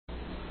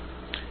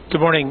Good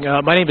morning.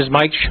 My name is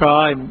Mike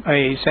Shaw. I'm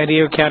a San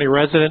Diego County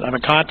resident. I'm a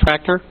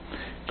contractor,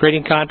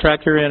 grading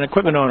contractor, and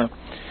equipment owner.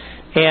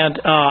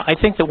 And I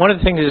think that one of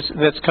the things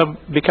that's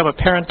become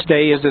apparent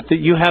today is that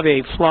you have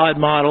a flawed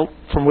model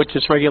from which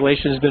this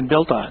regulation has been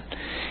built on.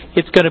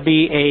 It's going to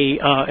be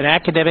an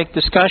academic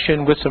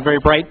discussion with some very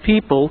bright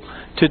people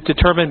to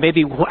determine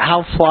maybe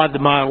how flawed the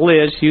model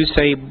is. You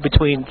say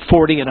between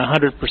 40 and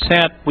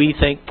 100%. We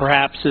think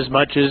perhaps as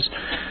much as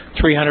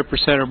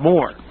 300% or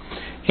more.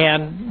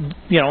 And,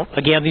 you know,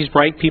 again, these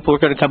bright people are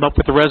going to come up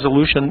with a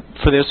resolution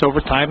for this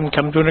over time and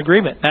come to an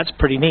agreement. That's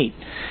pretty neat.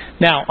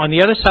 Now, on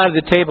the other side of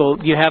the table,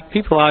 you have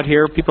people out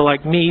here, people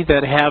like me,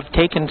 that have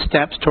taken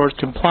steps towards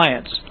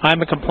compliance.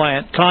 I'm a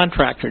compliant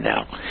contractor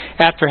now,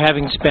 after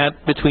having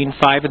spent between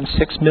 $5 and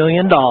 $6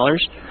 million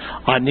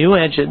on new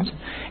engines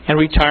and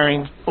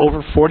retiring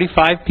over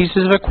 45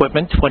 pieces of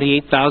equipment,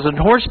 28,000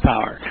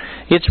 horsepower.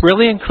 It's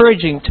really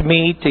encouraging to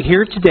me to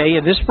hear today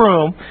in this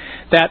room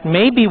that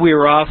maybe we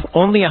were off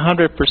only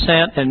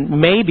 100% and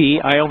maybe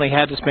I only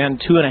had to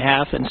spend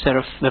 2.5 instead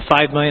of the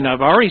 $5 million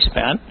I've already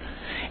spent,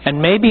 and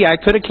maybe I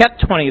could have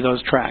kept 20 of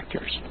those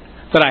tractors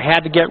that I had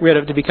to get rid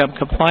of to become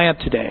compliant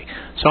today.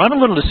 So I'm a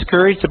little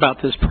discouraged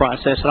about this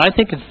process, and I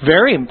think it's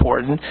very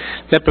important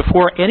that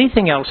before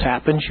anything else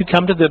happens, you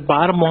come to the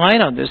bottom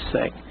line on this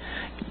thing.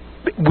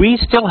 We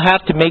still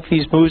have to make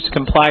these moves to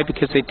comply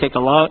because they take a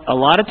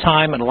lot of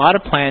time and a lot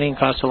of planning and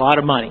cost a lot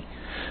of money.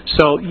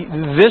 So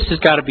this has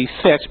got to be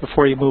fixed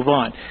before you move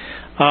on.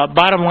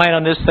 Bottom line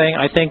on this thing,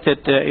 I think that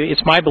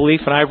it's my belief,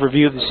 and I've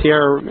reviewed the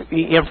Sierra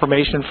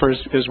information for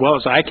as well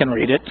as I can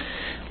read it.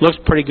 Looks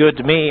pretty good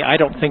to me. I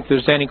don't think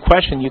there's any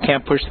question you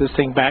can't push this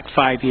thing back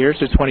 5 years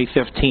to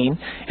 2015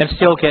 and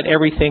still get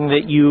everything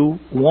that you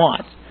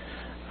want.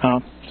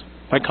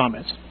 My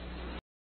comments.